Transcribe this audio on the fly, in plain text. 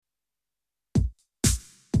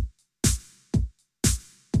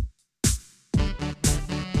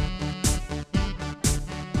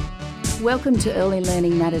Welcome to Early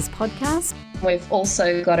Learning Matters podcast. We've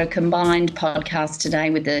also got a combined podcast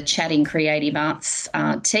today with the Chatting Creative Arts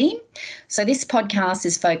team. So this podcast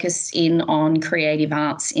is focused in on creative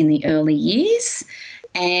arts in the early years,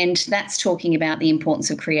 and that's talking about the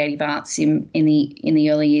importance of creative arts in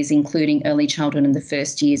the early years, including early childhood and the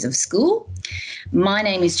first years of school. My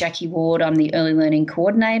name is Jackie Ward. I'm the Early Learning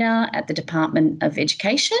Coordinator at the Department of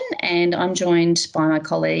Education, and I'm joined by my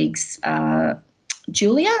colleagues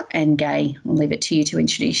Julia and Gay. I'll leave it to you to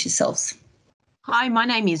introduce yourselves. Hi, my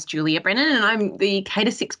name is Julia Brennan and I'm the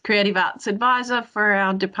K-6 Creative Arts Advisor for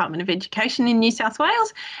our Department of Education in New South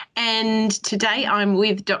Wales. And today I'm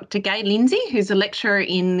with Dr. Gay Lindsay, who's a lecturer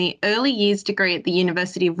in the Early Years degree at the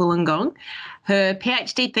University of Wollongong. Her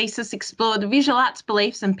PhD thesis explored the visual arts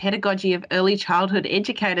beliefs and pedagogy of early childhood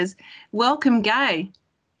educators. Welcome, Gay.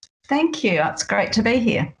 Thank you. It's great to be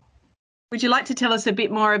here. Would you like to tell us a bit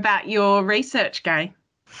more about your research, Gay?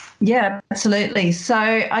 Yeah, absolutely. So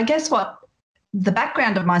I guess what the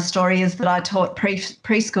background of my story is that I taught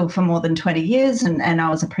preschool for more than 20 years and I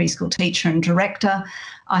was a preschool teacher and director.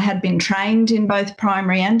 I had been trained in both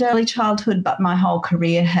primary and early childhood, but my whole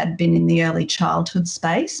career had been in the early childhood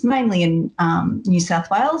space, mainly in New South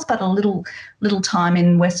Wales, but a little time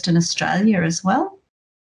in Western Australia as well.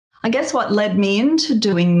 I guess what led me into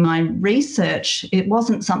doing my research, it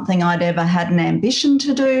wasn't something I'd ever had an ambition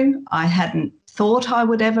to do. I hadn't thought I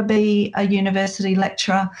would ever be a university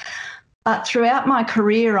lecturer. But throughout my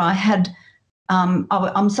career,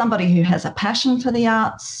 I'm somebody who has a passion for the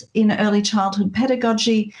arts in early childhood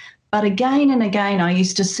pedagogy. But again and again, I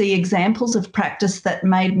used to see examples of practice that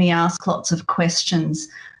made me ask lots of questions.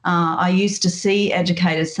 I used to see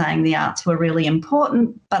educators saying the arts were really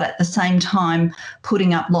important, but at the same time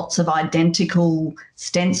putting up lots of identical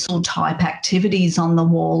stencil type activities on the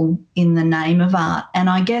wall in the name of art. And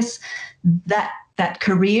I guess that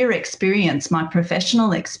career experience, my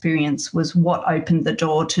professional experience, was what opened the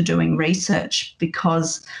door to doing research,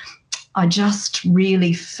 because I just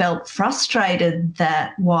really felt frustrated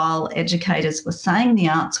that while educators were saying the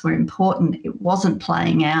arts were important, it wasn't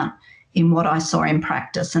playing out in what I saw in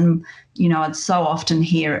practice. And, you know, I'd so often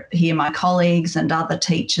hear my colleagues and other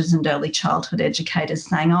teachers and early childhood educators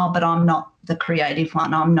saying, oh, but I'm not the creative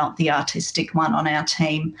one, I'm not the artistic one on our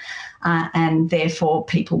team. And therefore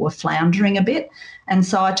people were floundering a bit. And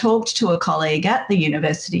so I talked to a colleague at the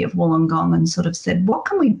University of Wollongong and sort of said, what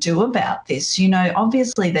can we do about this? You know,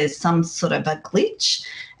 obviously there's some sort of a glitch.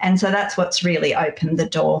 And so that's what's really opened the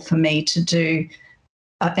door for me to do.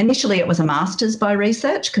 Initially, it was a master's by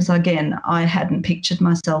research because, again, I hadn't pictured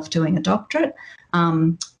myself doing a doctorate.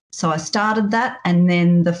 So I started that, and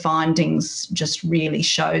then the findings just really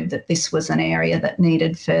showed that this was an area that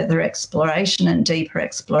needed further exploration and deeper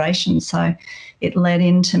exploration. So it led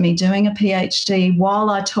into me doing a PhD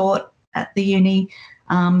while I taught at the uni,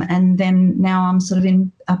 and then now I'm sort of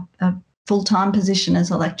in a full-time position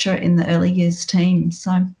as a lecturer in the early years team.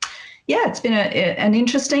 So yeah, it's been an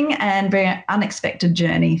interesting and very unexpected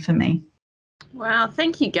journey for me. Wow,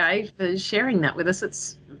 thank you, Gay, for sharing that with us.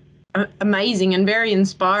 It's amazing and very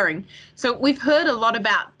inspiring. So we've heard a lot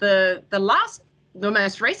about the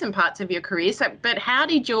most recent parts of your career. But how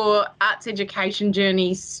did your arts education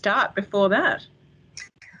journey start before that?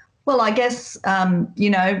 Well, I guess,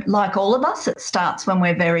 like all of us, it starts when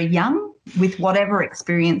we're very young with whatever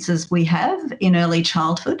experiences we have in early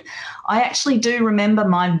childhood. I actually do remember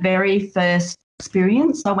my very first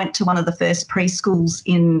experience. I went to one of the first preschools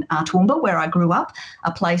in Toowoomba, where I grew up,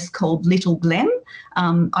 a place called Little Glen.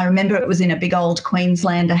 I remember it was in a big old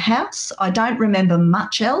Queenslander house. I don't remember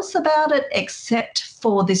much else about it except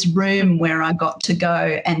for this room where I got to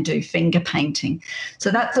go and do finger painting.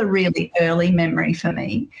 So that's a really early memory for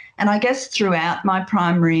me. And I guess throughout my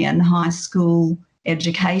primary and high school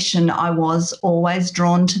education, I was always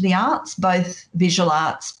drawn to the arts, both visual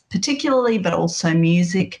arts particularly, but also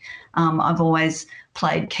music. I've always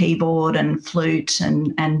played keyboard and flute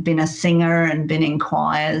and been a singer and been in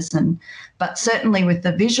choirs. But certainly with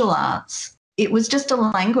the visual arts, it was just a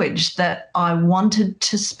language that I wanted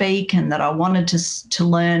to speak and that I wanted to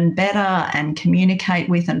learn better and communicate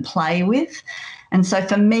with and play with. And so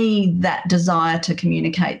for me, that desire to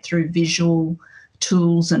communicate through visual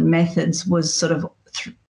tools and methods was sort of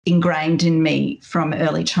ingrained in me from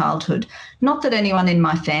early childhood. Not that anyone in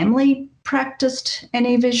my family practiced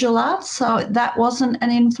any visual arts, so that wasn't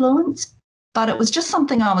an influence, but it was just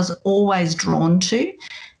something I was always drawn to.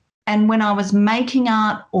 And when I was making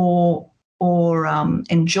art or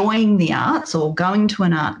enjoying the arts or going to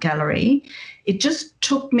an art gallery, it just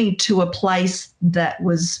took me to a place that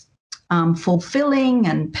was fulfilling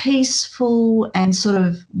and peaceful, and sort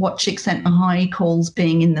of what Csikszentmihalyi calls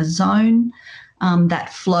being in the zone,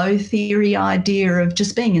 that flow theory idea of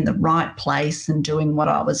just being in the right place and doing what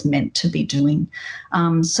I was meant to be doing.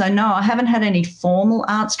 So no, I haven't had any formal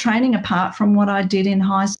arts training apart from what I did in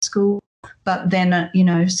high school, but then,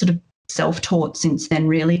 sort of self-taught since then,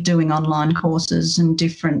 really doing online courses and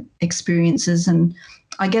different experiences, and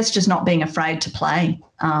I guess just not being afraid to play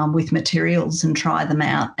with materials and try them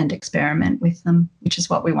out and experiment with them, which is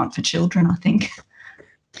what we want for children, I think.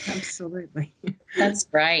 Absolutely. That's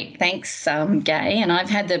great. Thanks, Gay. And I've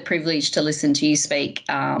had the privilege to listen to you speak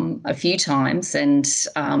a few times and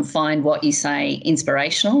find what you say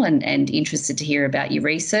inspirational and interested to hear about your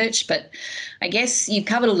research. But I guess you've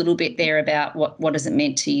covered a little bit there about what has it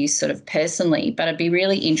meant to you sort of personally, but I'd be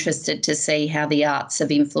really interested to see how the arts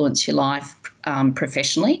have influenced your life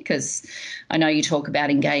professionally, because I know you talk about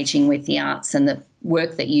engaging with the arts and the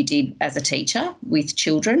work that you did as a teacher with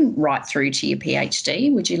children right through to your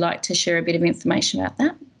PhD. Would you like to share a bit of information about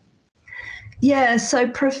that? Yeah, so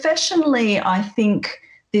professionally, I think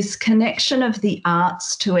this connection of the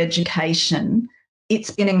arts to education,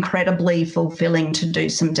 it's been incredibly fulfilling to do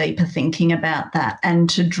some deeper thinking about that and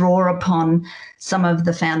to draw upon some of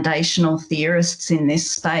the foundational theorists in this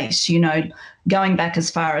space, going back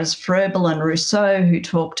as far as Froebel and Rousseau, who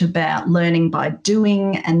talked about learning by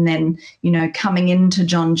doing, and then, coming into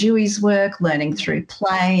John Dewey's work, learning through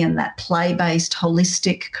play and that play-based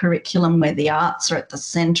holistic curriculum where the arts are at the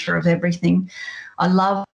centre of everything. I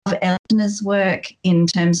love Elsener's work in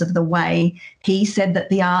terms of the way he said that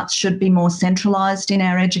the arts should be more centralised in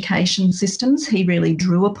our education systems. He really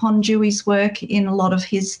drew upon Dewey's work in a lot of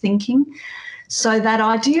his thinking. So that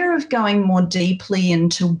idea of going more deeply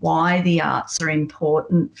into why the arts are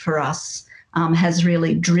important for us has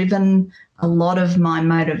really driven a lot of my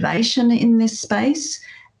motivation in this space.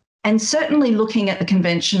 And certainly looking at the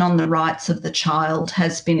Convention on the Rights of the Child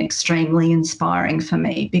has been extremely inspiring for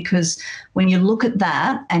me, because when you look at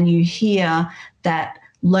that and you hear that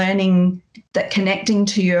learning, that connecting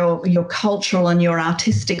to your cultural and your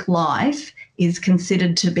artistic life is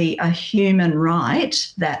considered to be a human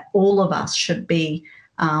right that all of us should be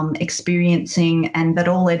experiencing, and that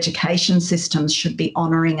all education systems should be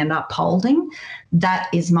honouring and upholding, that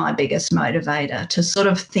is my biggest motivator, to sort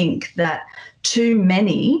of think that too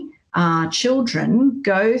many children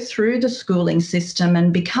go through the schooling system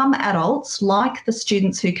and become adults, like the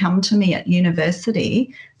students who come to me at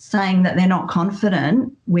university, saying that they're not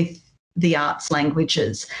confident with the arts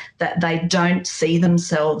languages, that they don't see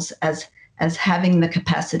themselves as having the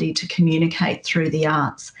capacity to communicate through the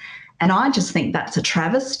arts. And I just think that's a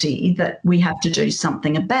travesty that we have to do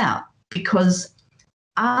something about, because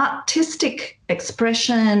artistic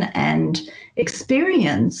expression and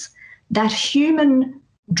experience, that human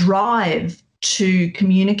drive to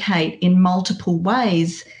communicate in multiple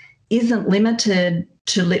ways, isn't limited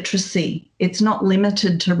to literacy. It's not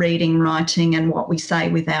limited to reading, writing, and what we say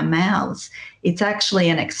with our mouths. It's actually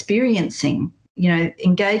an experiencing.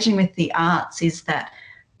 Engaging with the arts is that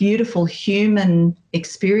beautiful human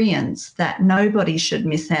experience that nobody should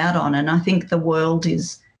miss out on. And I think the world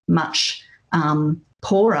is much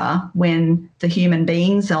poorer when the human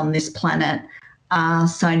beings on this planet are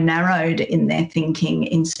so narrowed in their thinking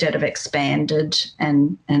instead of expanded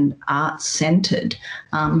and arts-centred.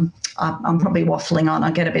 I'm probably waffling on. I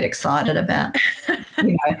get a bit excited about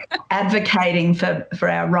advocating for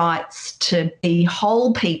our rights to be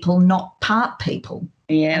whole people, not part people.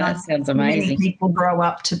 Yeah, that sounds amazing. Many people grow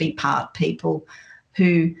up to be part people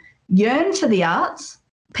who yearn for the arts.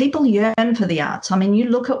 People yearn for the arts. I mean, you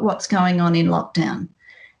look at what's going on in lockdown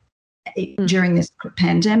during this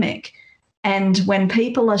pandemic, and when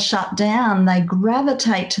people are shut down, they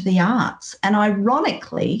gravitate to the arts. And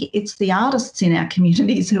ironically, it's the artists in our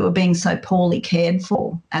communities who are being so poorly cared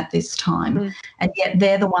for at this time. And yet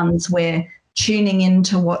they're the ones we're tuning in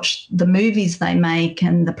to watch the movies they make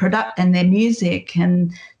and the product and their music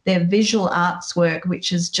and their visual arts work, which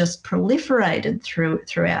has just proliferated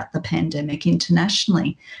throughout the pandemic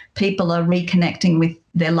internationally. People are reconnecting with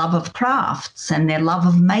their love of crafts and their love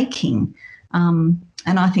of making.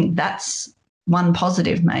 And I think that's one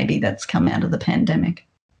positive maybe that's come out of the pandemic.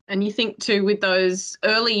 And you think too, with those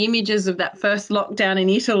early images of that first lockdown in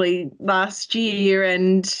Italy last year,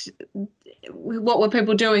 and what were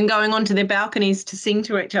people doing, going onto their balconies to sing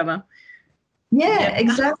to each other? Yeah,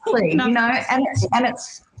 exactly. And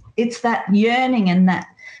it's that yearning and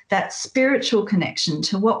that spiritual connection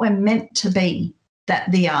to what we're meant to be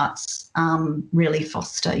that the arts really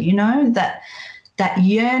foster, that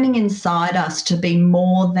yearning inside us to be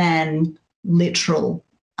more than literal,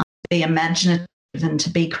 be imaginative, and to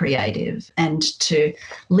be creative and to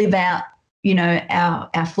live out, you know,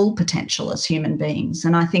 our full potential as human beings.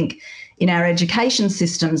 And I think in our education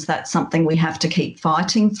systems, that's something we have to keep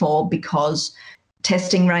fighting for, because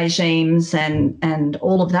testing regimes and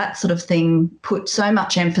all of that sort of thing put so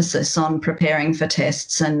much emphasis on preparing for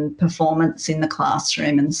tests and performance in the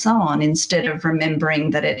classroom and so on, instead of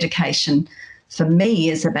remembering that education for me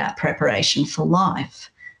is about preparation for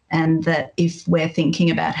life. And that if we're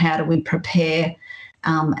thinking about how do we prepare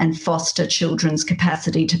and foster children's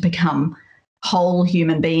capacity to become whole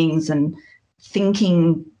human beings and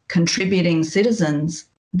thinking, contributing citizens,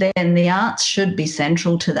 then the arts should be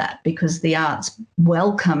central to that, because the arts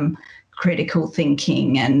welcome critical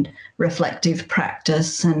thinking and reflective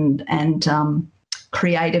practice and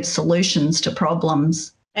creative solutions to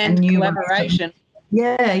problems and new collaboration.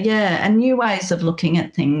 And new ways of looking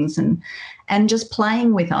at things and just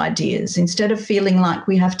playing with ideas instead of feeling like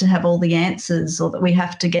we have to have all the answers or that we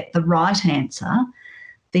have to get the right answer.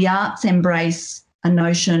 The arts embrace a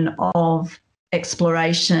notion of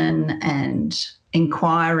exploration and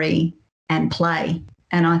inquiry and play,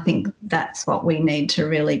 and I think that's what we need to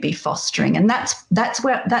really be fostering. And that's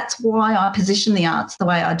why I position the arts the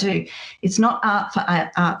way I do. It's not art for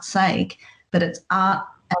art's sake, but it's art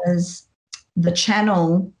as the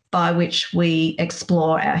channel by which we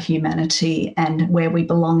explore our humanity and where we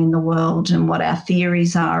belong in the world and what our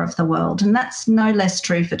theories are of the world. And that's no less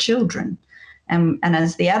true for children. And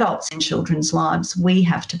as the adults in children's lives, we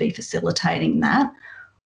have to be facilitating that.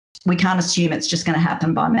 We can't assume it's just going to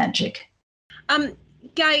happen by magic.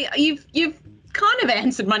 Gai, you've kind of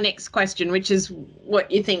answered my next question, which is what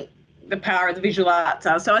you think the power of the visual arts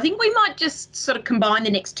are. So I think we might just sort of combine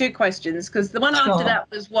the next two questions, because the one after that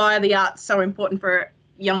was why are the arts so important for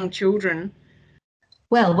young children?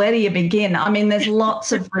 Well, where do you begin? I mean, there's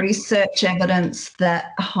lots of research evidence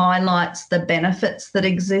that highlights the benefits that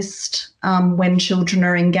exist when children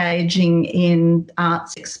are engaging in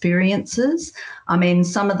arts experiences. I mean,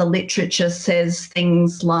 some of the literature says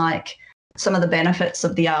things like some of the benefits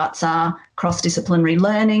of the arts are cross-disciplinary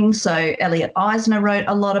learning. So Elliot Eisner wrote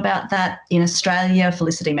a lot about that in Australia.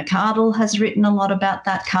 Felicity McArdle has written a lot about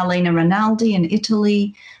that. Carlina Rinaldi in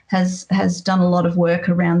Italy has done a lot of work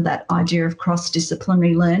around that idea of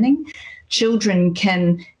cross-disciplinary learning. Children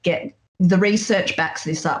can get, the research backs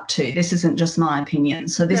this up too. This isn't just my opinion.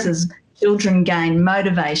 So this is children gain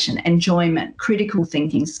motivation, enjoyment, critical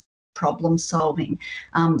thinking, problem solving,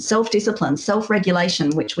 self-discipline, self-regulation,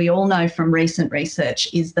 which we all know from recent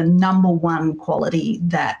research is the number one quality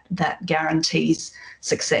that guarantees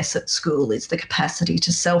success at school, is the capacity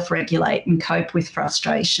to self-regulate and cope with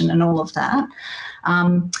frustration and all of that.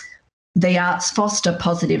 The arts foster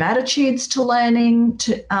positive attitudes to learning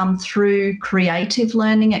through creative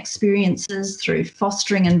learning experiences, through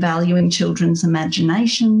fostering and valuing children's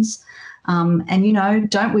imaginations. And, you know,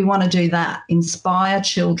 don't we want to do that? Inspire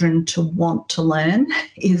children to want to learn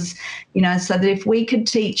is, you know, so that if we could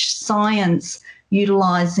teach science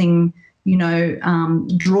utilising, you know,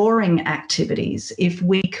 drawing activities, if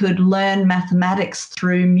we could learn mathematics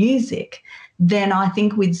through music, then I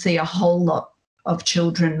think we'd see a whole lot of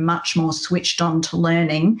children much more switched on to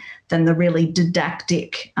learning than the really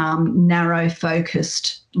didactic,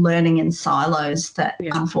 narrow-focused learning in silos that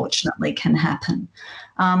unfortunately can happen.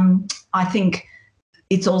 I think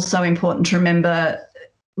it's also important to remember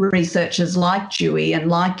researchers like Dewey and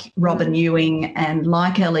like Robin Ewing and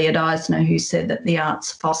like Elliot Eisner, who said that the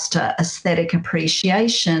arts foster aesthetic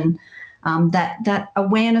appreciation, that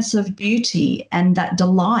awareness of beauty and that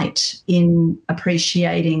delight in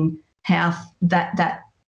appreciating how that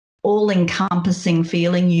all-encompassing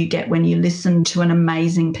feeling you get when you listen to an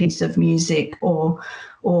amazing piece of music or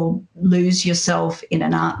lose yourself in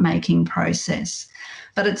an art-making process.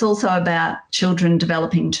 But it's also about children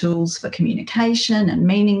developing tools for communication and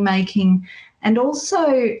meaning-making. And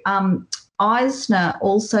also Eisner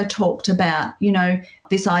also talked about, you know,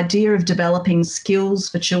 this idea of developing skills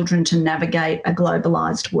for children to navigate a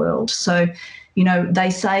globalised world. So, you know, they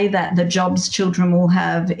say that the jobs children will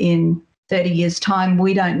have in 30 years' time,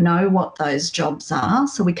 we don't know what those jobs are,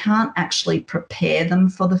 so we can't actually prepare them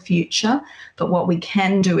for the future. But what we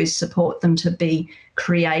can do is support them to be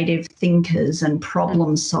creative thinkers and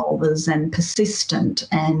problem solvers and persistent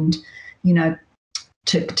and, you know,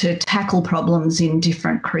 to tackle problems in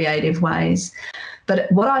different creative ways. But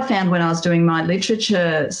what I found when I was doing my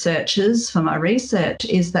literature searches for my research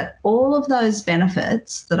is that all of those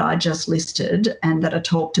benefits that I just listed and that are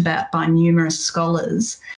talked about by numerous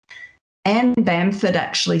scholars, Anne Bamford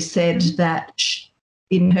actually said that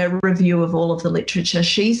in her review of all of the literature,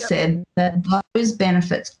 she said that those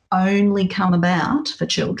benefits only come about for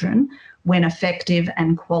children when effective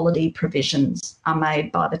and quality provisions are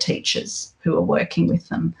made by the teachers who are working with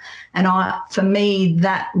them. And for me,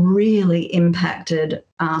 that really impacted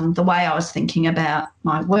the way I was thinking about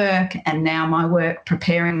my work, and now my work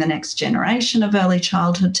preparing the next generation of early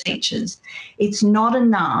childhood teachers. It's not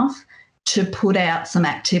enough to put out some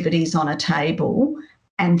activities on a table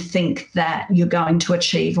and think that you're going to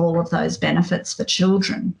achieve all of those benefits for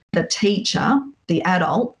children. The teacher, the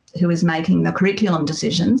adult who is making the curriculum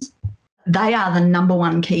decisions, they are the number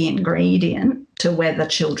one key ingredient to whether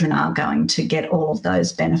children are going to get all of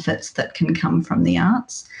those benefits that can come from the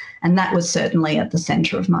arts. And that was certainly at the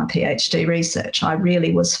centre of my PhD research. I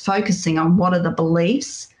really was focusing on what are the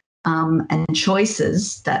beliefs and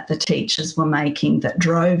choices that the teachers were making that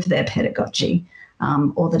drove their pedagogy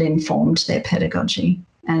or that informed their pedagogy.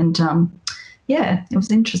 And it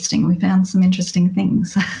was interesting. We found some interesting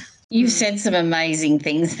things. You've said some amazing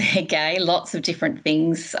things there, Gay, lots of different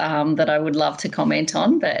things that I would love to comment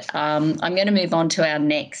on, but I'm going to move on to our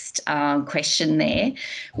next question there,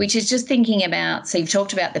 which is just thinking about, so you've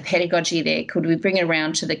talked about the pedagogy there. Could we bring it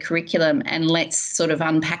around to the curriculum, and let's sort of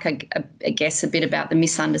unpack, I guess, a bit about the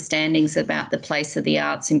misunderstandings about the place of the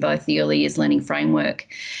arts in both the early years learning framework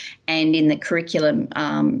and in the curriculum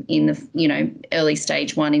in the early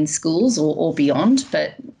stage one in schools or beyond.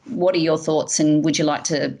 But what are your thoughts, and would you like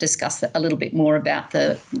to discuss a little bit more about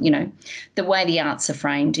the way the arts are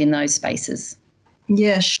framed in those spaces?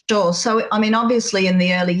 Yeah, sure. So, I mean, obviously in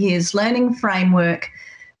the early years learning framework,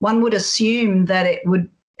 one would assume that it would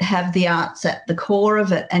have the arts at the core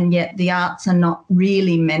of it, and yet the arts are not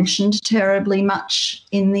really mentioned terribly much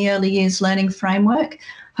in the early years learning framework.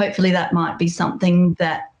 Hopefully that might be something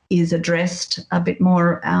that is addressed a bit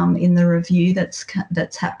more in the review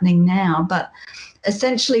that's happening now. But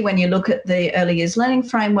essentially, when you look at the early years learning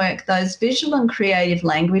framework, those visual and creative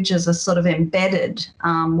languages are sort of embedded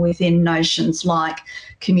within notions like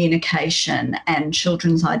communication and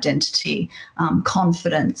children's identity,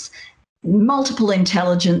 confidence. Multiple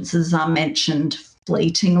intelligences are mentioned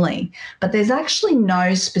fleetingly, but there's actually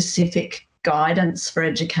no specific guidance for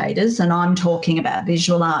educators, and I'm talking about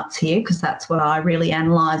visual arts here because that's what I really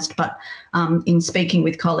analysed, but in speaking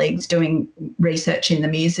with colleagues doing research in the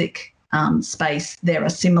music space, there are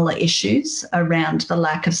similar issues around the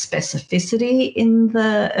lack of specificity in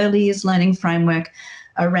the early years learning framework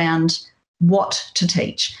around what to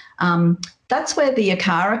teach. That's where the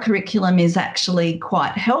ACARA curriculum is actually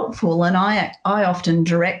quite helpful, and I often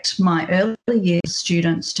direct my early years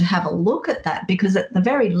students to have a look at that, because at the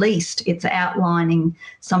very least it's outlining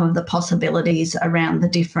some of the possibilities around the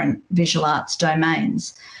different visual arts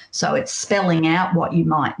domains. So it's spelling out what you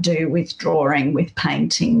might do with drawing, with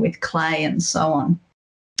painting, with clay and so on.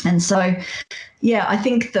 And so, yeah, I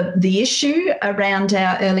think the issue around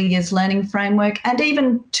our early years learning framework, and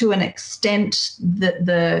even to an extent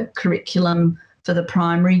the curriculum for the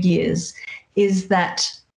primary years, is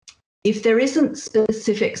that if there isn't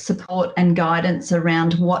specific support and guidance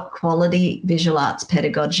around what quality visual arts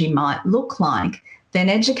pedagogy might look like, then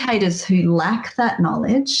educators who lack that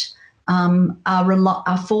knowledge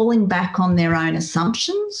are falling back on their own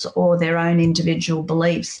assumptions or their own individual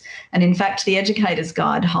beliefs. And in fact, the Educator's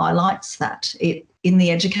Guide highlights that. In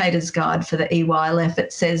the Educator's Guide for the EYLF,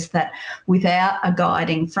 it says that without a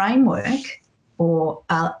guiding framework or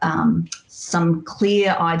some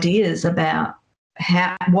clear ideas about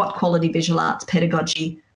what quality visual arts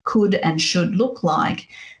pedagogy could and should look like,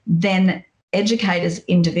 then educators'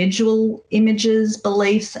 individual images,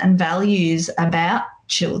 beliefs and values about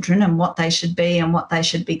children and what they should be and what they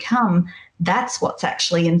should become, that's what's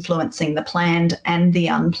actually influencing the planned and the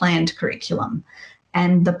unplanned curriculum.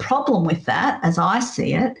 And the problem with that, as I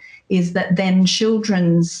see it, is that then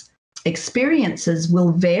children's experiences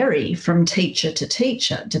will vary from teacher to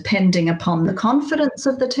teacher, depending upon the confidence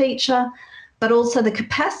of the teacher, but also the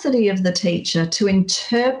capacity of the teacher to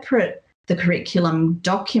interpret the curriculum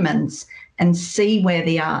documents and see where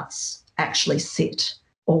the arts actually sit,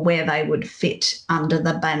 or where they would fit under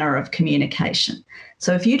the banner of communication.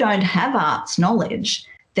 So if you don't have arts knowledge,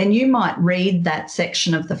 then you might read that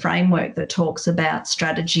section of the framework that talks about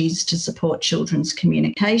strategies to support children's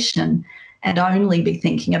communication and only be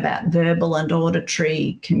thinking about verbal and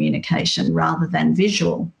auditory communication rather than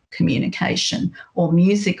visual communication or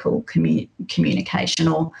musical communication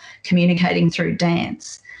or communicating through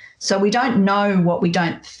dance. So we don't know what we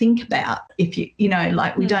don't think about. If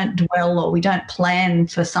we don't dwell or we don't plan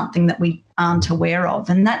for something that we aren't aware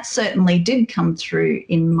of. And that certainly did come through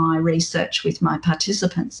in my research with my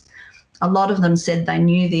participants. A lot of them said they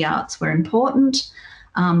knew the arts were important,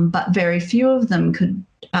 but very few of them could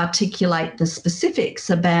articulate the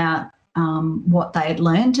specifics about what they had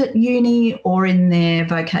learned at uni or in their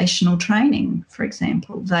vocational training, for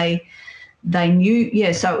example. They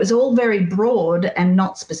knew, so it was all very broad and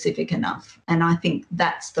not specific enough. And I think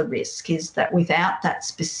that's the risk, is that without that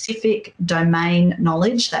specific domain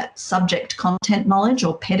knowledge, that subject content knowledge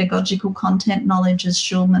or pedagogical content knowledge, as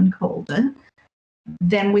Schulman called it,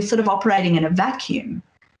 then we're sort of operating in a vacuum.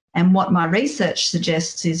 And what my research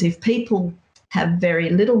suggests is if people have very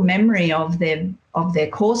little memory of their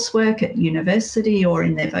coursework at university or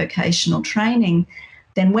in their vocational training,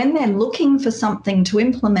 then when they're looking for something to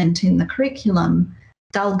implement in the curriculum,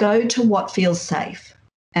 they'll go to what feels safe.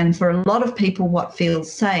 And for a lot of people, what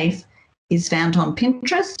feels safe is found on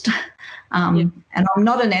Pinterest. And I'm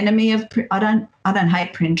not an enemy of, I don't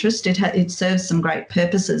hate Pinterest. It serves some great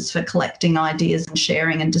purposes for collecting ideas and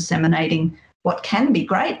sharing and disseminating what can be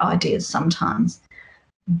great ideas sometimes.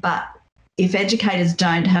 But if educators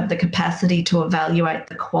don't have the capacity to evaluate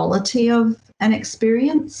the quality of an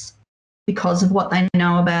experience, because of what they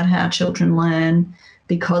know about how children learn,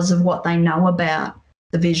 because of what they know about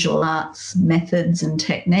the visual arts methods and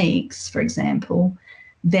techniques, for example,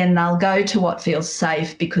 then they'll go to what feels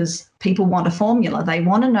safe because people want a formula. They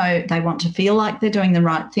want to know, they want to feel like they're doing the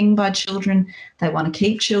right thing by children. They want to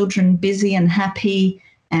keep children busy and happy,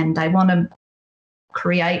 and they want to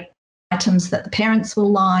create items that the parents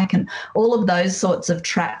will like, and all of those sorts of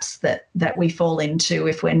traps that we fall into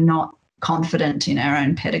if we're not confident in our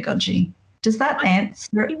own pedagogy. Does that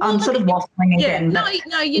answer? I'm sort of waffling again. No,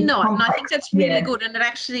 you're not. And I think that's really good. And it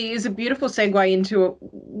actually is a beautiful segue into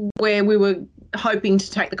where we were hoping to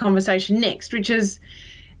take the conversation next, which is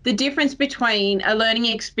the difference between a learning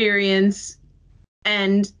experience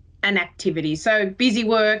and an activity. So busy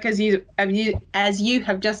work, as you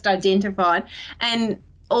have just identified, and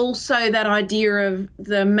also that idea of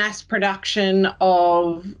the mass production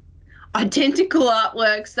of identical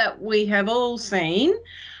artworks that we have all seen.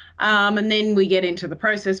 And then we get into the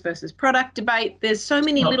process versus product debate. There's so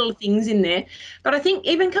many little things in there. But I think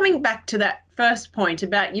even coming back to that first point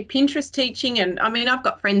about your Pinterest teaching, and I mean, I've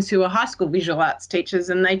got friends who are high school visual arts teachers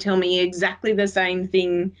and they tell me exactly the same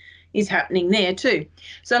thing is happening there too.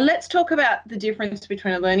 So let's talk about the difference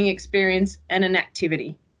between a learning experience and an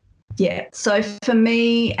activity. Yeah, so for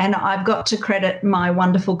me, and I've got to credit my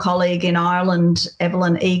wonderful colleague in Ireland,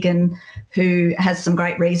 Evelyn Egan, who has some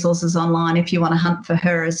great resources online if you want to hunt for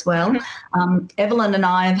her as well. Evelyn and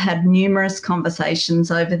I have had numerous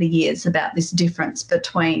conversations over the years about this difference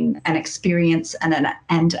between an experience and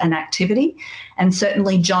an activity. And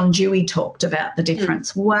certainly John Dewey talked about the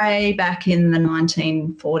difference way back in the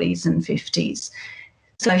 1940s and 50s.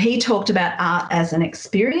 So he talked about art as an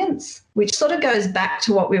experience, which sort of goes back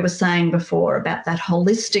to what we were saying before about that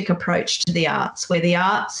holistic approach to the arts, where the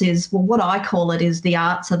arts is, well, what I call it is the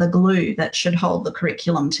arts are the glue that should hold the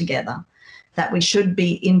curriculum together, that we should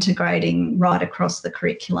be integrating right across the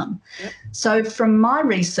curriculum. Yep. So from my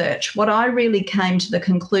research, what I really came to the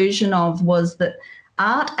conclusion of was that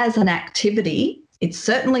art as an activity, it's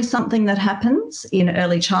certainly something that happens in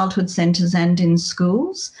early childhood centres and in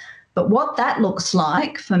schools. But what that looks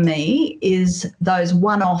like for me is those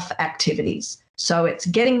one-off activities. So it's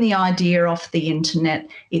getting the idea off the internet,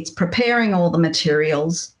 it's preparing all the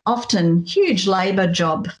materials, often huge labour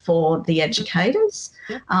job for the educators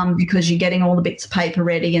because you're getting all the bits of paper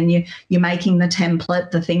ready and you're making the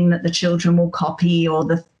template, the thing that the children will copy or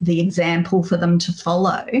the example for them to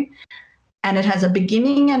follow. And it has a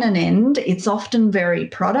beginning and an end. It's often very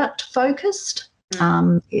product focused.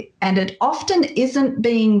 And it often isn't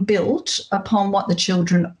being built upon what the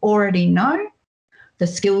children already know, the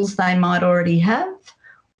skills they might already have,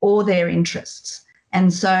 or their interests.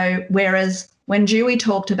 And so whereas when Dewey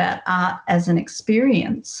talked about art as an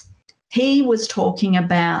experience, he was talking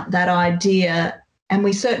about that idea, and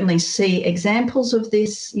we certainly see examples of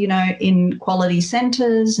this, you know, in quality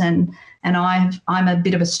centres, and I'm a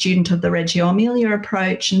bit of a student of the Reggio Emilia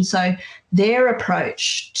approach, and so their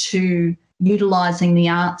approach to utilising the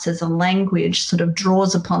arts as a language sort of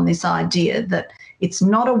draws upon this idea that it's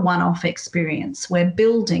not a one-off experience. We're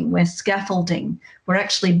building, we're scaffolding, we're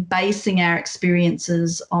actually basing our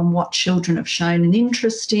experiences on what children have shown an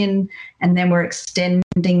interest in, and then we're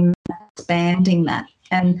extending, expanding that.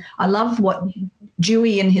 And I love what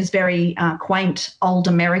Dewey, in his very quaint old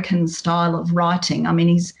American style of writing, I mean,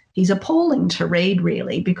 he's appalling to read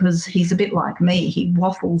really, because he's a bit like me. He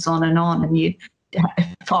waffles on, and you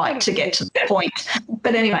fight to get to the point.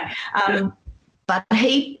 But anyway, but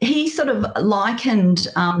he sort of likened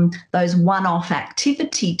those one-off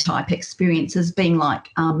activity type experiences being like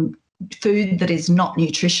food that is not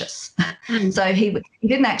nutritious. So he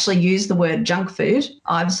didn't actually use the word junk food.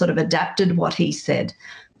 I've sort of adapted what he said.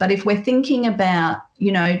 But if we're thinking about,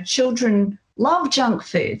 children love junk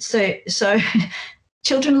food. So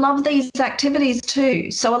children love these activities too.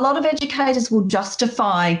 So a lot of educators will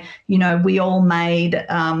justify, we all made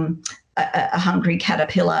a hungry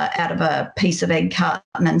caterpillar out of a piece of egg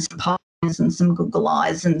carton and some pies and some Google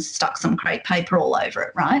eyes and stuck some crepe paper all over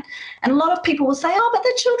it, right? And a lot of people will say, oh, but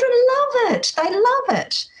the children love it. They love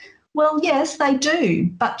it. Well, yes, they do,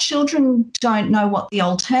 but children don't know what the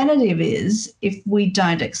alternative is if we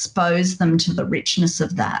don't expose them to the richness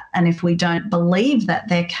of that, and if we don't believe that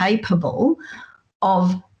they're capable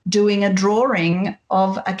of doing a drawing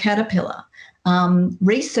of a caterpillar,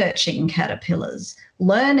 researching caterpillars,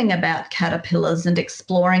 learning about caterpillars and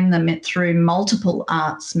exploring them through multiple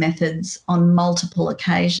arts methods on multiple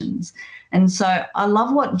occasions. And so I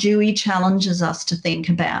love what Dewey challenges us to think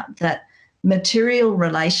about, that material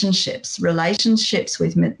relationships with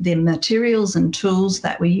the materials and tools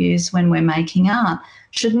that we use when we're making art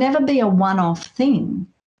should never be a one-off thing.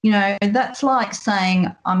 That's like saying,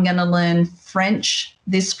 I'm going to learn French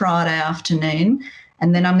this Friday afternoon,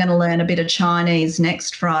 and then I'm going to learn a bit of Chinese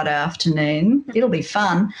next Friday afternoon. It'll be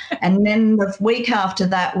fun. And then the week after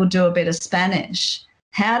that, we'll do a bit of Spanish.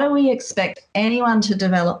 How do we expect anyone to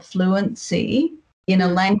develop fluency in a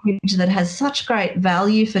language that has such great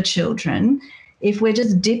value for children if we're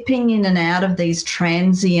just dipping in and out of these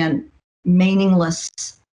transient, meaningless,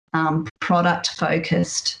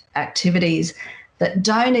 product-focused activities that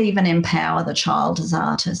don't even empower the child as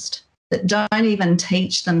artist, that don't even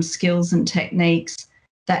teach them skills and techniques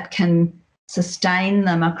that can sustain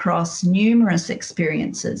them across numerous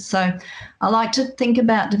experiences. So I like to think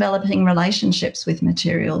about developing relationships with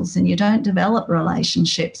materials, and you don't develop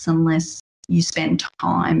relationships unless you spend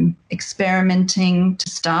time experimenting to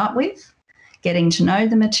start with, getting to know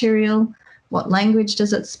the material. What language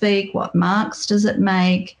does it speak? What marks does it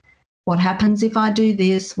make? What happens if I do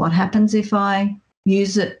this? What happens if I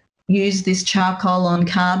use this charcoal on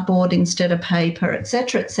cardboard instead of paper, et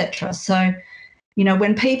cetera, et cetera. So,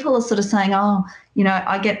 when people are sort of saying, oh,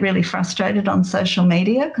 I get really frustrated on social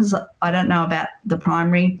media, because I don't know about the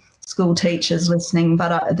primary school teachers listening,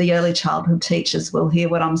 but the early childhood teachers will hear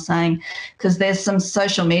what I'm saying, because there's some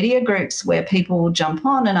social media groups where people will jump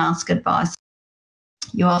on and ask advice.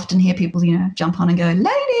 You often hear people, jump on and go,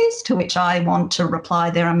 ladies, to which I want to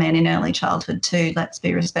reply, there are men in early childhood too. Let's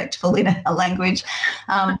be respectful in our language.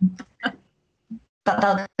 But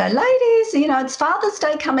they'll go, ladies, it's Father's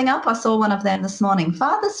Day coming up. I saw one of them this morning.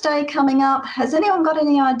 Father's Day coming up. Has anyone got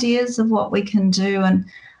any ideas of what we can do? And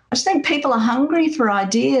I just think people are hungry for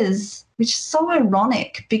ideas, which is so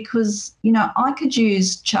ironic because, I could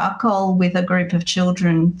use charcoal with a group of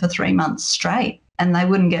children for 3 months straight and they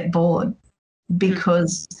wouldn't get bored,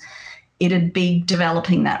 because it'd be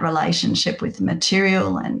developing that relationship with the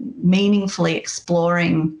material and meaningfully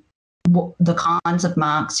exploring the kinds of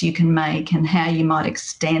marks you can make and how you might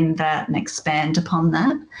extend that and expand upon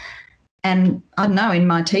that. And I don't know, in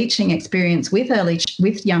my teaching experience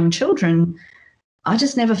with young children, I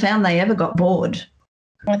just never found they ever got bored.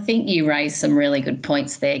 I think you raised some really good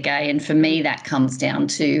points there, Gay. And for me, that comes down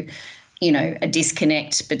to, a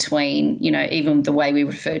disconnect between, even the way we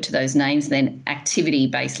refer to those names, then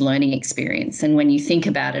activity-based learning experience. And when you think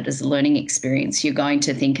about it as a learning experience, you're going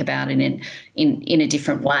to think about it in a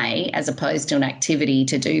different way as opposed to an activity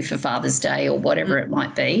to do for Father's Day or whatever it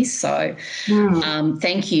might be. So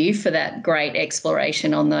thank you for that great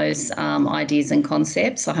exploration on those ideas and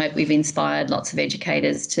concepts. I hope we've inspired lots of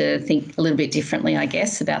educators to think a little bit differently, I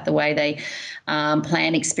guess, about the way they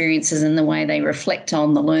plan experiences and the way they reflect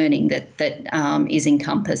on the learning that is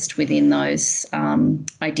encompassed within those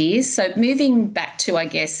ideas. So moving back to, I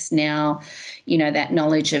guess, now, that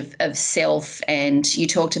knowledge of self, and you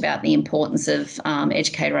talked about the importance of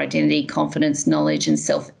educator identity, confidence, knowledge and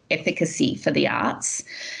self-efficacy for the arts.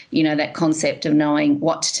 That concept of knowing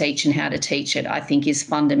what to teach and how to teach it, I think, is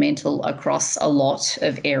fundamental across a lot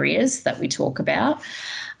of areas that we talk about.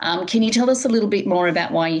 Can you tell us a little bit more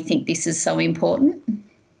about why you think this is so important?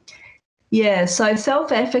 Yeah, so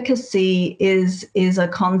self-efficacy is a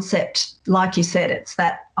concept, like you said, it's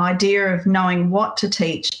that idea of knowing what to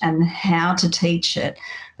teach and how to teach it.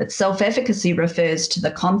 But self-efficacy refers to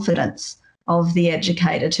the confidence of the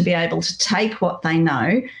educator to be able to take what they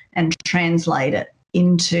know and translate it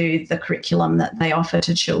into the curriculum that they offer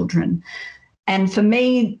to children. And for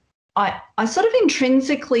me, I sort of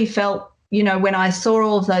intrinsically felt, when I saw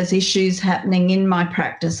all of those issues happening in my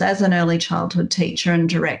practice as an early childhood teacher and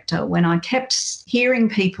director, when I kept hearing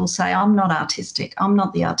people say, I'm not artistic, I'm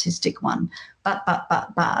not the artistic one, but,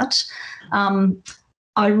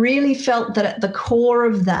 I really felt that at the core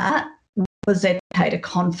of that was their a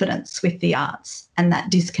confidence with the arts and that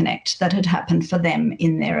disconnect that had happened for them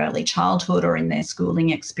in their early childhood or in their schooling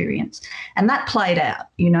experience. And that played out,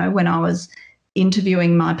 when I was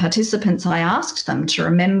interviewing my participants, I asked them to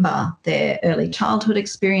remember their early childhood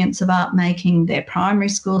experience of art making, their primary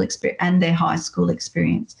school experience and their high school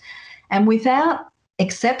experience. And without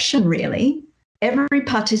exception, really, every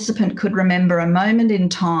participant could remember a moment in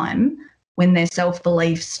time when their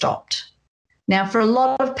self-belief stopped. Now, for a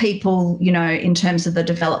lot of people, in terms of the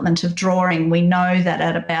development of drawing, we know that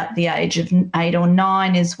at about the age of 8 or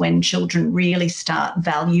 9 is when children really start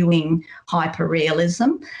valuing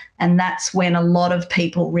hyperrealism. And that's when a lot of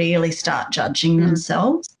people really start judging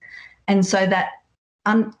themselves. And so that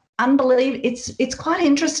unbelievable, it's quite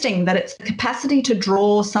interesting that it's the capacity to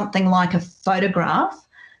draw something like a photograph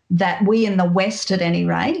that we in the West, at any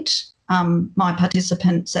rate, my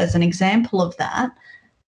participants as an example of that,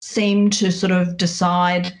 seem to sort of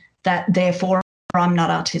decide that therefore I'm not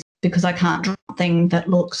artistic because I can't draw something that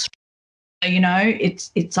looks,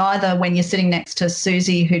 it's either when you're sitting next to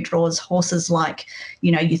Susie who draws horses like,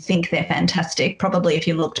 you think they're fantastic. Probably if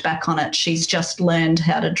you looked back on it, she's just learned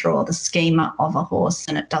how to draw the schema of a horse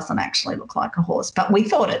and it doesn't actually look like a horse, but we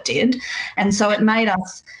thought it did. And so it made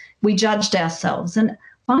us, we judged ourselves. And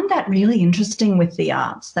I find that really interesting with the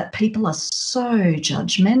arts, that people are so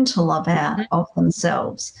judgmental of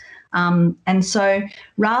themselves. And so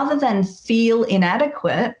rather than feel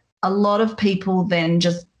inadequate, a lot of people then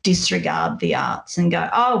just disregard the arts and go,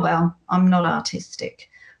 oh, well, I'm not artistic.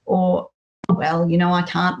 Or, oh, well, I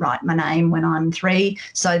can't write my name when I'm 3,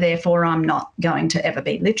 so therefore I'm not going to ever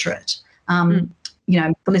be literate.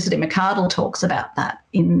 Felicity McArdle talks about that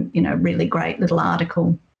in, a really great little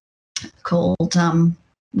article called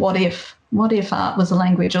What If Art Was a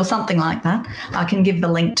Language, or something like that. I can give the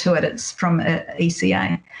link to it. It's from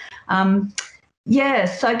ECA.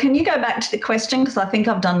 So can you go back to the question, because I think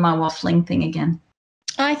I've done my waffling thing again.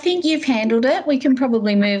 I think you've handled it. We can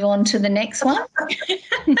probably move on to the next one.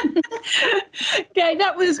 Okay,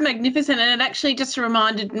 that was magnificent, and it actually just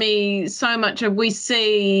reminded me so much of, we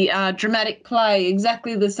see dramatic play,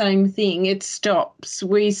 exactly the same thing. It stops.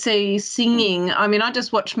 We see singing. I mean, I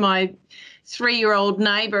just watched my 3-year-old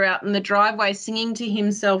neighbour out in the driveway singing to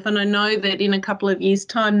himself, and I know that in a couple of years'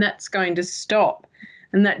 time that's going to stop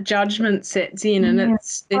and that judgment sets in, and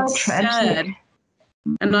it's sad.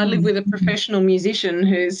 And I live with a professional musician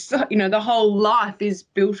who's, the whole life is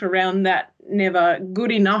built around that never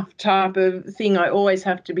good enough type of thing. I always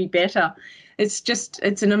have to be better.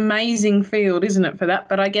 It's an amazing field, isn't it, for that?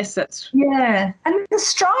 But I guess that's... Yeah, and the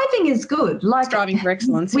striving is good. Like, striving for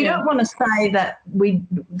excellence, We don't want to say that we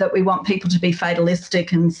want people to be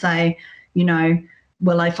fatalistic and say,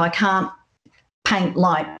 well, if I can't paint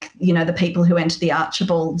like, the people who enter the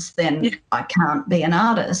Archibalds, then I can't be an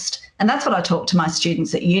artist. And that's what I talk to my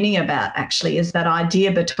students at uni about, actually, is that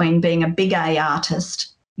idea between being a big A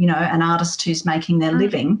artist, an artist who's making their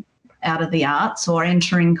living out of the arts or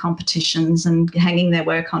entering competitions and hanging their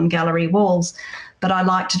work on gallery walls. But I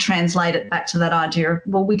like to translate it back to that idea of,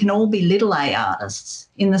 well, we can all be little A artists,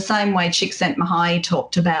 in the same way Csikszentmihalyi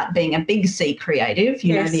talked about being a big C creative,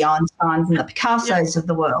 the Einsteins and the Picassos of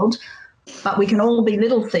the world. But we can all be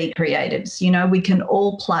little C creatives, we can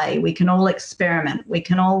all play, we can all experiment, we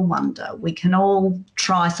can all wonder, we can all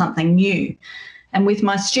try something new. And with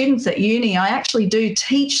my students at uni, I actually do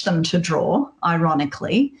teach them to draw,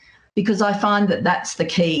 ironically, because I find that that's the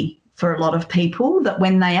key for a lot of people, that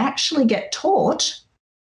when they actually get taught,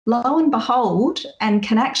 lo and behold, and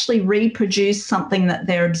can actually reproduce something that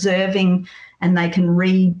they're observing, and they can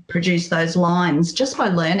reproduce those lines just by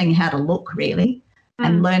learning how to look, really.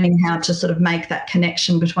 And learning how to sort of make that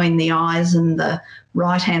connection between the eyes and the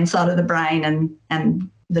right-hand side of the brain and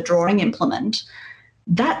the drawing implement,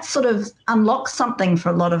 that sort of unlocks something for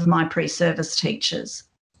a lot of my pre-service teachers.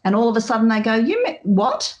 And all of a sudden they go,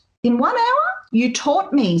 what? In 1 hour? You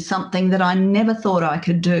taught me something that I never thought I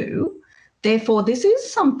could do. Therefore, this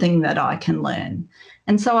is something that I can learn.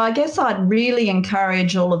 And so I guess I'd really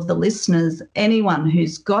encourage all of the listeners, anyone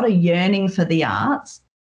who's got a yearning for the arts,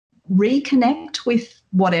 reconnect with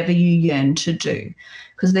whatever you yearn to do,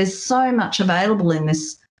 because there's so much available in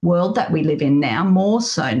this world that we live in now, more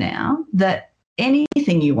so now, that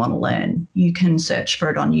anything you want to learn, you can search for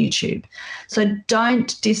it on YouTube. So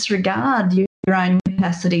don't disregard your own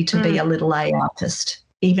capacity to be a little A artist,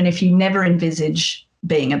 even if you never envisage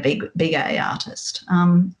being a big A artist.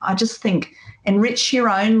 I just think enrich your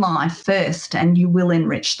own life first, and you will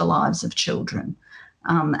enrich the lives of children.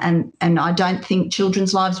 And I don't think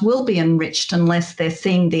children's lives will be enriched unless they're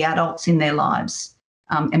seeing the adults in their lives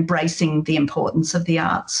embracing the importance of the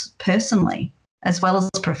arts personally as well as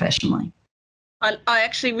professionally. I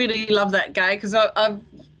actually really love that, Gay, because I've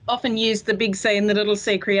often used the big C and the little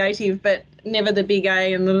c creative, but never the big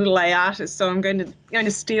A and the little a artist. So I'm going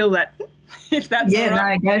to steal that, if that's all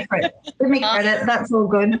right. No, go for it. Give me credit. That's all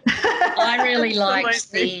good. I really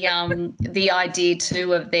liked the idea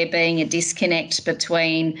too of there being a disconnect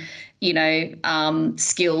between,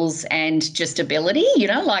 skills and just ability.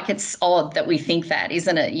 Like it's odd that we think that,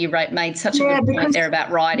 isn't it? You made such a good point there about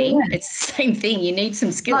writing. Yeah. It's the same thing. You need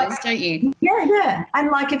some skills, don't you? Yeah. And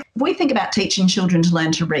like if we think about teaching children to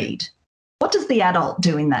learn to read, what does the adult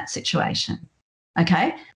do in that situation?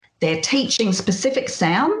 Okay, they're teaching specific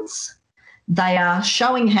sounds. They are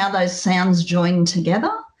showing how those sounds join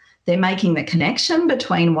together. They're making the connection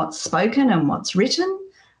between what's spoken and what's written.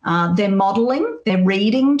 They're modelling, they're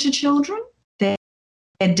reading to children, they're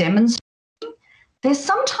demonstrating. They're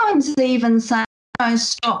sometimes even saying, no,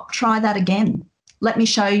 stop, try that again. Let me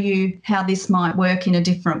show you how this might work in a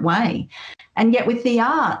different way. And yet with the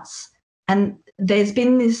arts, and there's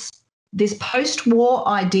been this post-war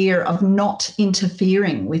idea of not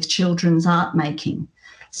interfering with children's art making.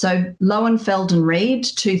 So Lowenfeld and Reed,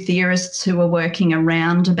 two theorists who were working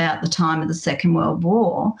around about the time of the Second World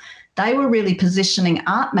War, they were really positioning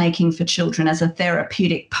art making for children as a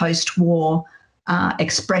therapeutic post-war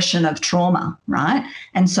expression of trauma, right?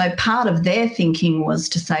 And so part of their thinking was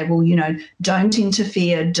to say, well, don't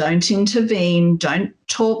interfere, don't intervene, don't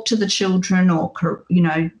talk to the children or,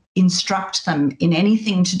 instruct them in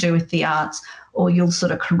anything to do with the arts, or you'll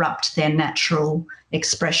sort of corrupt their natural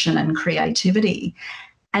expression and creativity.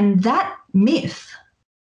 And that myth,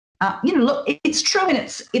 look, it's true in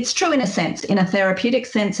a sense. In a therapeutic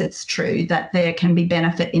sense, it's true that there can be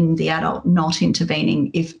benefit in the adult not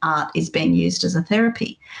intervening if art is being used as a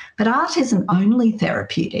therapy. But art isn't only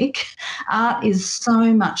therapeutic. Art is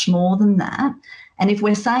so much more than that. And if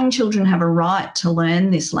we're saying children have a right to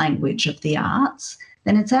learn this language of the arts,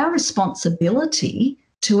 then it's our responsibility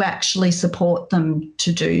to actually support them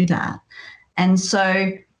to do that. And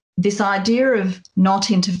so this idea of not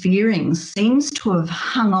interfering seems to have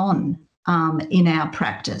hung on in our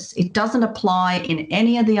practice. It doesn't apply in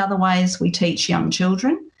any of the other ways we teach young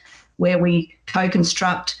children, where we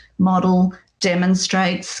co-construct, model,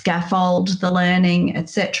 demonstrate, scaffold the learning,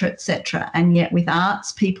 etc., etc. And yet with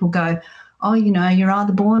arts, people go, oh, you're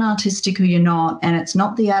either born artistic or you're not, and it's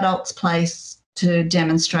not the adult's place to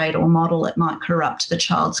demonstrate or model. It might corrupt the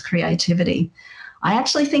child's creativity. I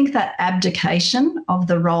actually think that abdication of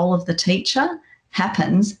the role of the teacher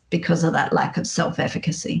happens because of that lack of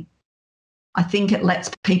self-efficacy. I think it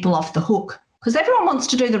lets people off the hook because everyone wants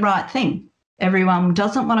to do the right thing. Everyone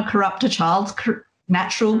doesn't want to corrupt a child's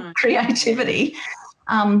natural creativity.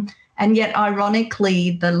 And yet,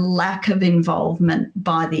 ironically, the lack of involvement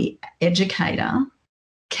by the educator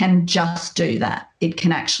can just do that. It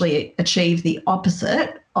can actually achieve the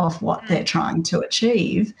opposite of what they're trying to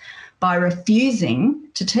achieve by refusing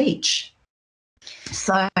to teach.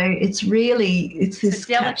 So it's this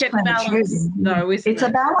delicate balance, though, isn't it? It's a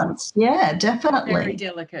balance, yeah, definitely. Very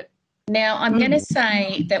delicate. Now, I'm going to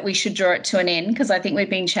say that we should draw it to an end because I think we've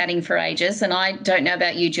been chatting for ages, and I don't know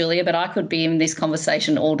about you, Julia, but I could be in this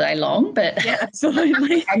conversation all day long. But yeah,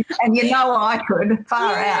 absolutely. and I could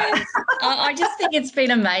far out. I just think it's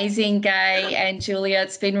been amazing, Gay and Julia.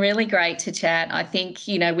 It's been really great to chat. I think,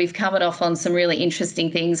 we've covered off on some really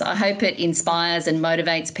interesting things. I hope it inspires and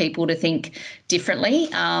motivates people to think differently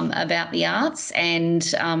about the arts,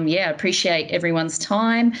 and appreciate everyone's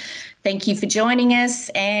time. Thank you for joining us,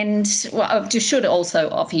 and I just should also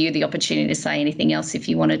offer you the opportunity to say anything else if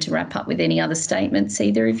you wanted to wrap up with any other statements,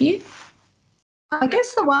 either of you. I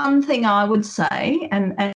guess the one thing I would say,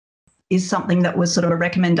 and is something that was sort of a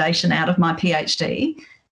recommendation out of my PhD,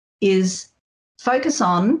 is focus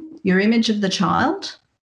on your image of the child.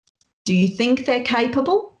 Do you think they're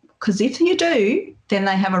capable? Because if you do, then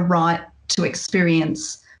they have a right to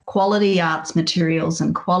experience quality arts materials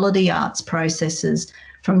and quality arts processes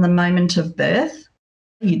from the moment of birth.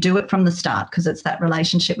 You do it from the start because it's that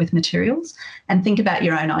relationship with materials, and think about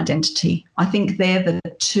your own identity. I think they're the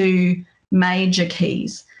two major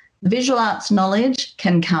keys. The visual arts knowledge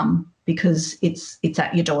can come because it's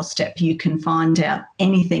at your doorstep. You can find out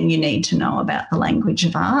anything you need to know about the language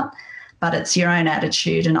of art, but it's your own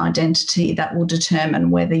attitude and identity that will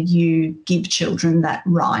determine whether you give children that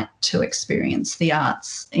right to experience the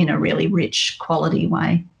arts in a really rich, quality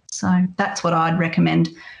way. So that's what I'd recommend.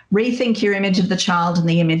 Rethink your image of the child and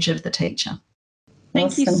the image of the teacher.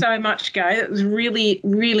 Thank you so much, Gay. It was really,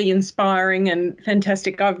 really inspiring and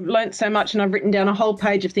fantastic. I've learnt so much, and I've written down a whole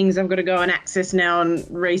page of things I've got to go and access now and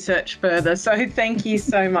research further. So thank you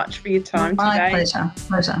so much for your time today. My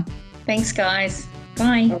pleasure. Thanks, guys.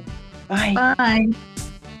 Bye. Bye. Bye.